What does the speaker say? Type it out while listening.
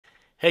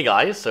Hey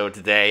guys, so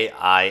today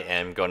I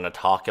am going to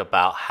talk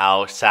about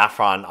how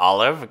Saffron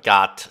Olive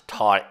got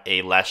taught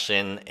a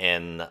lesson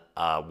in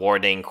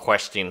wording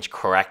questions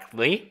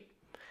correctly.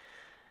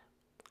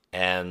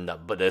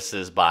 But this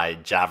is by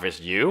Javis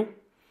Yu.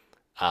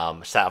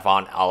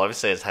 Saffron Olive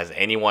says, has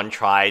anyone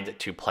tried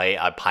to play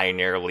a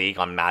Pioneer League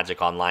on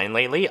Magic Online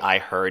lately? I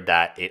heard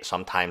that it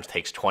sometimes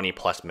takes 20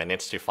 plus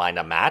minutes to find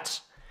a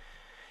match.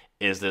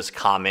 Is this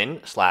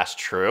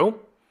common/true?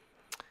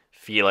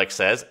 Felix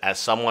says, as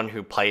someone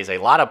who plays a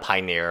lot of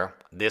Pioneer,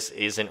 this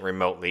isn't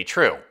remotely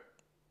true.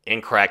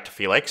 Incorrect,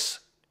 Felix.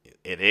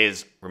 It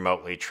is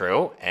remotely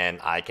true, and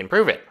I can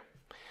prove it.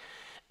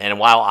 And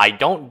while I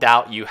don't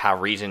doubt you have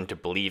reason to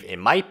believe it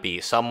might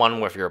be, someone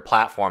with your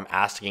platform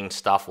asking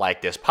stuff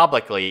like this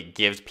publicly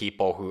gives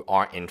people who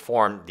aren't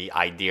informed the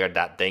idea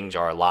that things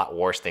are a lot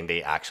worse than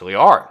they actually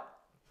are.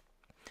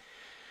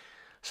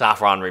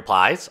 Saffron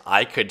replies,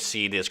 I could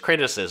see this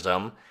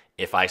criticism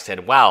if I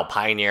said, wow,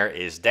 Pioneer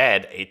is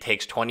dead, it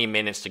takes 20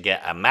 minutes to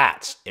get a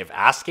match. If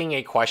asking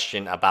a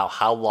question about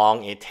how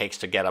long it takes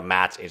to get a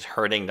match is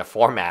hurting the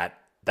format,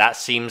 that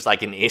seems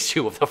like an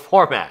issue with the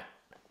format.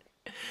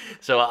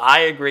 So I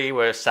agree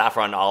with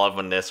Saffron Olive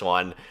on this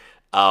one.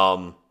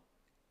 I'll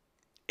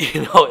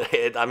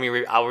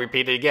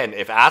repeat it again.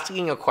 If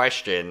asking a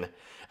question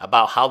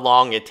about how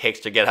long it takes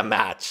to get a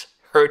match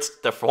hurts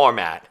the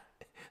format,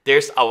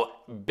 there's a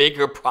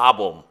bigger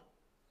problem,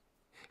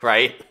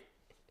 right?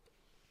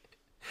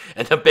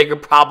 And the bigger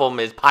problem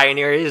is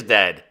Pioneer is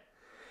dead.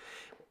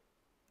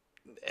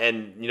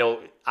 And,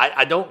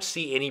 I don't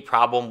see any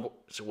problem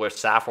with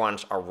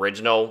Saffron's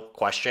original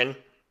question.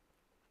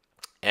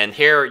 And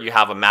here you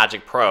have a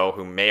Magic Pro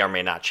who may or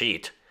may not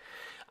cheat.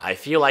 I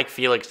feel like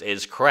Felix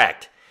is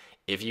correct.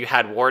 If you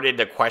had worded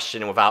the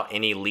question without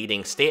any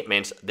leading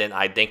statements, then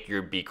I think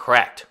you'd be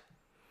correct.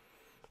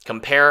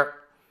 Compare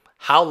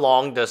how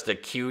long does the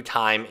queue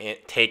time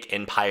take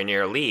in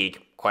Pioneer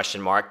League,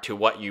 to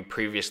what you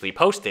previously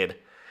posted.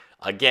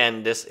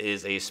 Again, this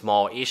is a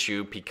small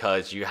issue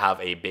because you have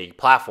a big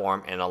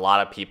platform and a lot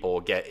of people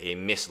get a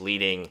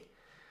misleading,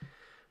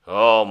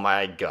 oh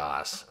my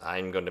gosh,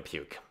 I'm going to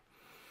puke.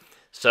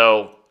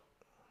 So,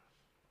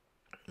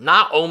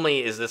 not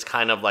only is this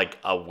kind of like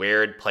a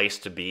weird place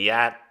to be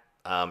at,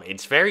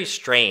 it's very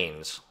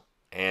strange.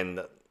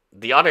 And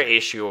the other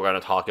issue we're going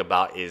to talk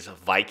about is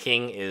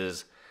Viking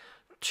is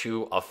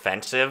too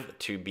offensive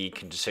to be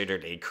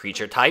considered a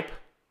creature type.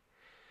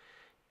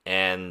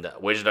 And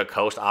Wizard of the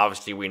Coast,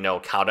 obviously we know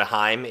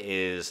Kaldheim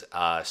is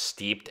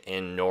steeped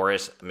in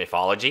Norse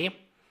mythology,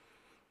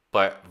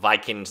 but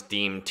Vikings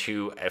deemed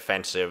too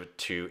offensive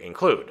to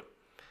include.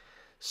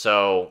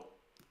 So,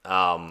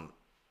 how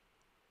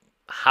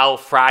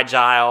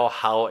fragile,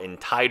 how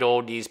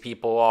entitled these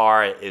people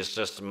are is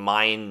just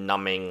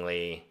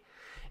mind-numbingly,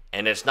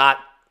 and it's not,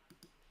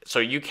 so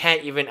you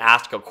can't even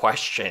ask a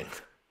question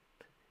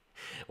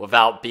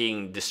without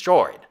being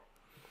destroyed.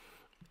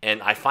 And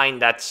I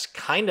find that's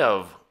kind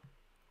of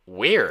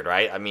weird,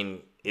 right? I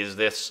mean, is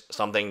this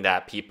something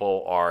that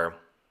people are...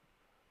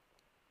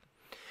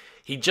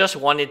 He just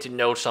wanted to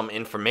know some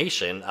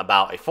information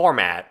about a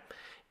format,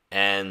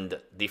 and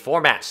the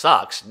format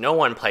sucks. No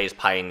one plays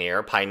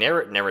Pioneer.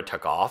 Pioneer never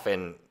took off,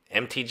 and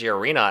MTG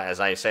Arena, as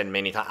I said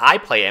many times, I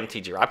play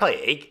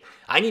MTG.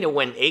 I need to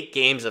win 8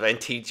 games of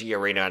MTG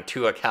Arena on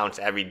 2 accounts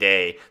every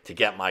day to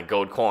get my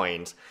gold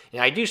coins.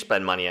 And I do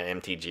spend money on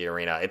MTG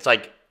Arena. It's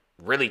like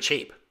really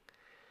cheap.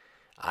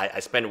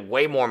 I spend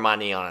way more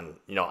money on,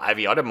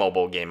 every other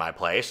mobile game I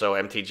play. So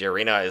MTG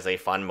Arena is a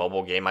fun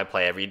mobile game I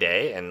play every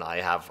day, and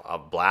I have a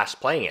blast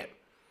playing it.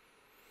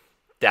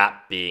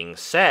 That being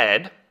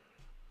said,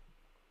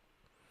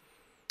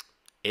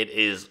 it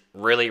is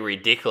really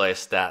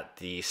ridiculous that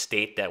the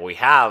state we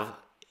have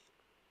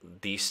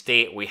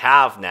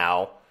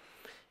now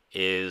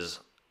is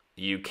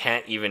you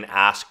can't even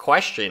ask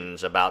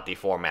questions about the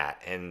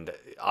format, and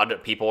other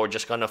people are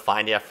just going to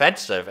find it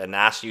offensive and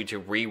ask you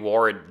to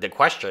reword the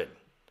question.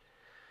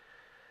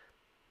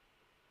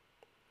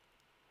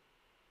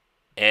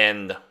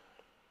 And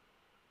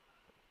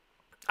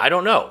I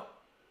don't know.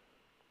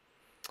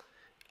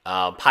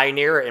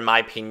 Pioneer, in my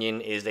opinion,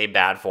 is a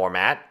bad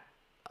format.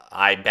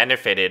 I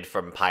benefited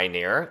from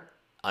Pioneer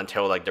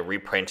until the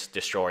reprints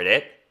destroyed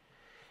it.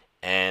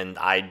 And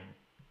I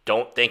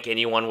don't think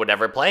anyone would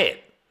ever play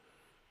it.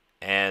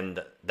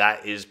 And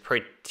that is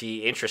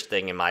pretty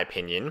interesting in my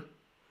opinion.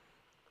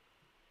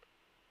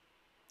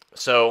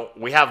 So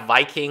we have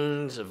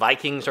Vikings.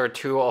 Vikings are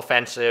too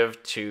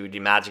offensive to the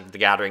Magic the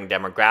Gathering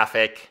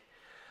demographic.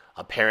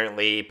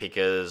 Apparently,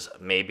 because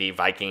maybe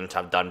Vikings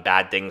have done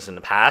bad things in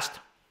the past.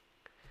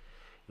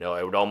 It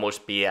would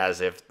almost be as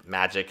if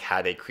Magic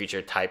had a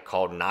creature type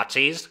called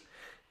Nazis.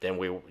 Then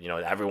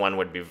everyone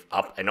would be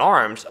up in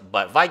arms.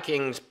 But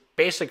Vikings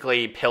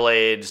basically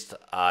pillaged,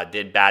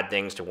 did bad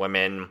things to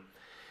women.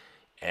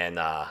 And,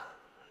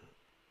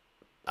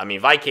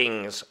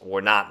 Vikings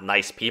were not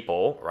nice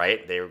people,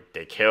 right?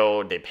 They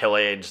killed, they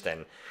pillaged,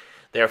 and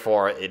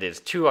therefore it is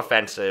too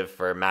offensive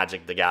for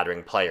Magic the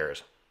Gathering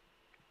players.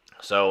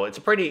 So it's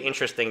a pretty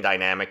interesting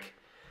dynamic.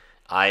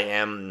 I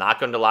am not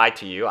going to lie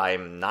to you. I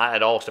am not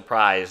at all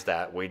surprised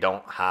that we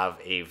don't have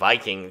a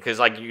Viking. Because,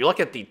 like, you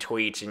look at the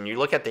tweets and you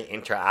look at the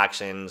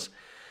interactions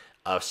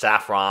of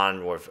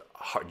Saffron with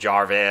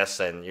Jarvis,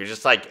 and you're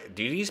just like,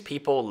 do these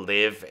people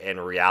live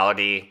in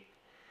reality?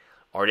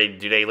 Or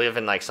do they live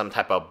in, like, some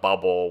type of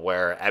bubble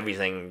where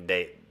everything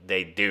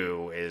they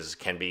do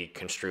can be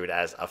construed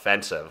as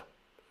offensive?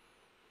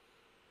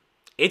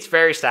 It's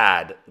very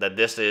sad that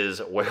this is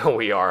where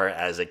we are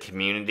as a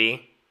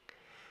community.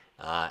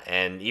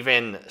 And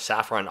even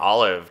Saffron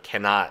Olive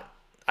cannot...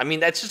 I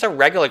mean, that's just a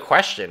regular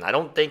question. I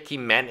don't think he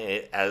meant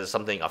it as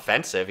something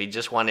offensive. He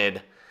just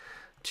wanted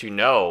to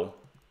know,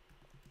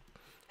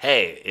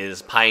 hey,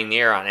 is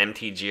Pioneer on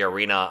MTG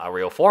Arena a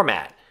real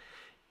format?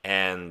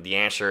 And the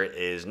answer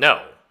is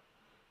no.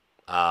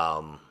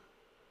 And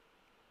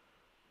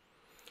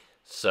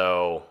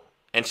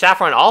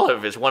Saffron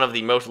Olive is one of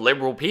the most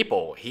liberal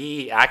people.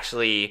 He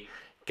actually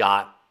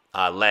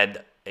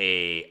led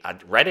a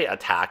Reddit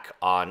attack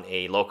on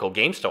a local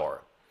game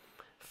store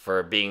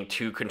for being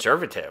too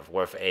conservative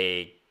with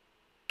a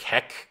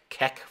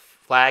Kek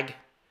flag.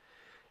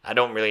 I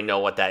don't really know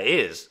what that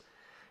is.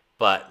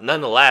 But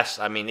nonetheless,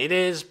 I mean, it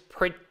is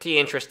pretty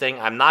interesting.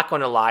 I'm not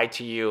going to lie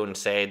to you and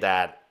say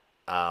that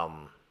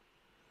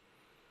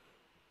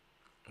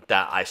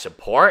that I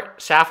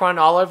support Saffron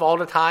Olive all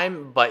the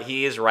time, but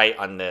he is right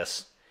on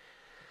this.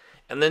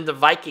 And then the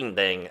Viking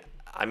thing,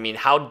 I mean,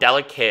 how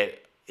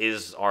delicate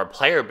is our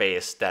player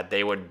base that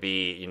they would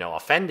be,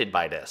 offended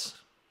by this?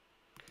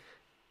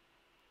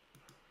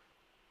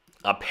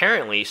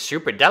 Apparently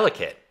super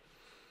delicate.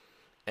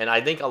 And I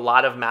think a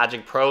lot of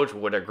Magic pros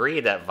would agree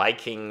that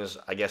Vikings,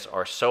 I guess,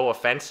 are so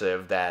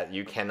offensive that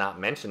you cannot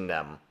mention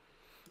them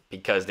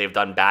because they've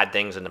done bad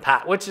things in the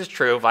past, which is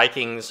true.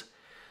 Vikings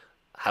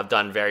have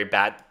done very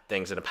bad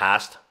things in the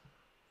past,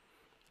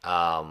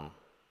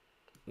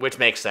 which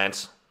makes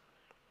sense.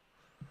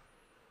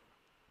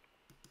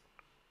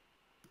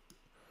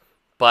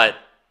 But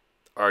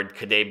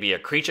could they be a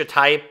creature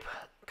type?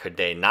 Could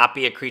they not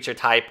be a creature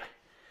type?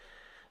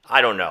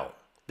 I don't know.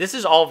 This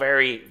is all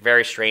very,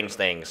 very strange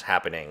things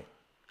happening.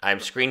 I'm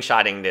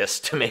screenshotting this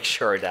to make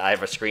sure that I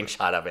have a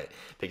screenshot of it,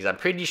 because I'm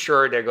pretty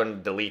sure they're going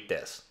to delete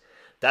this.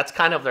 That's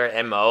kind of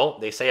their MO.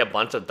 They say a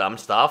bunch of dumb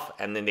stuff,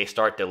 and then they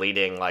start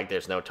deleting like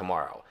there's no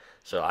tomorrow.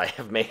 So I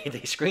have made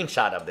a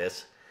screenshot of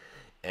this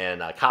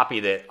and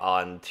copied it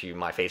onto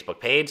my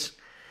Facebook page.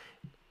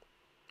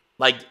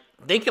 Like,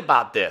 think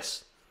about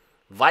this.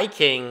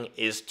 Viking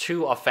is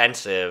too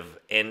offensive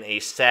in a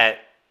set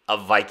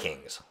of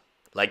Vikings.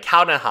 Like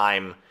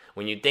Kaldheim,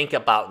 when you think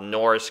about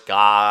Norse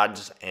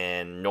gods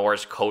and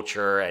Norse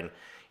culture, and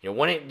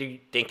wouldn't you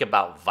think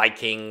about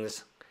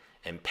Vikings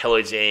and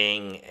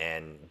pillaging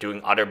and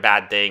doing other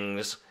bad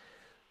things?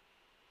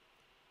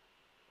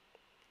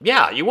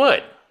 Yeah, you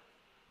would.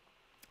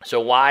 So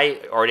why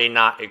are they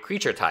not a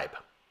creature type?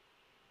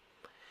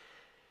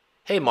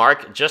 Hey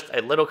Mark, just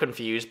a little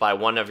confused by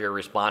one of your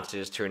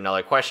responses to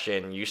another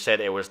question. You said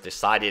it was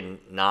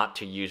decided not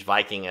to use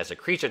Viking as a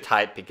creature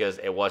type because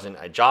it wasn't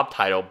a job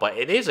title, but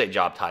it is a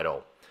job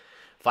title.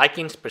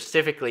 Vikings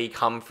specifically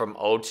come from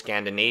Old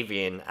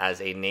Scandinavian as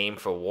a name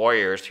for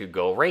warriors who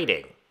go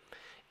raiding.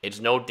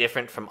 It's no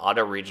different from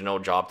other regional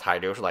job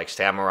titles like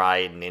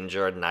samurai,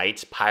 ninja,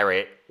 knights,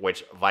 pirate,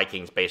 which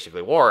Vikings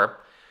basically were,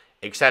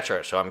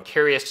 etc. So I'm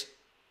curious,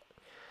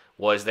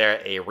 was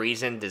there a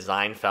reason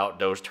design felt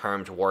those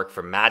terms work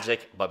for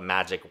Magic, but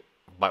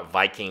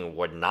Viking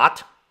would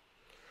not?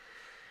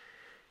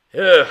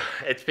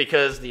 It's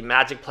because the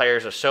Magic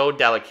players are so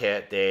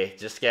delicate. They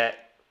just get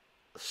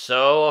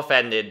so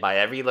offended by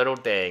every little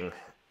thing.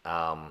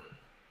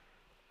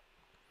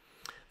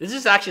 This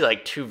is actually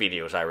like 2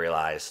 videos, I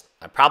realized.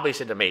 I probably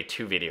should have made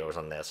 2 videos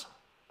on this.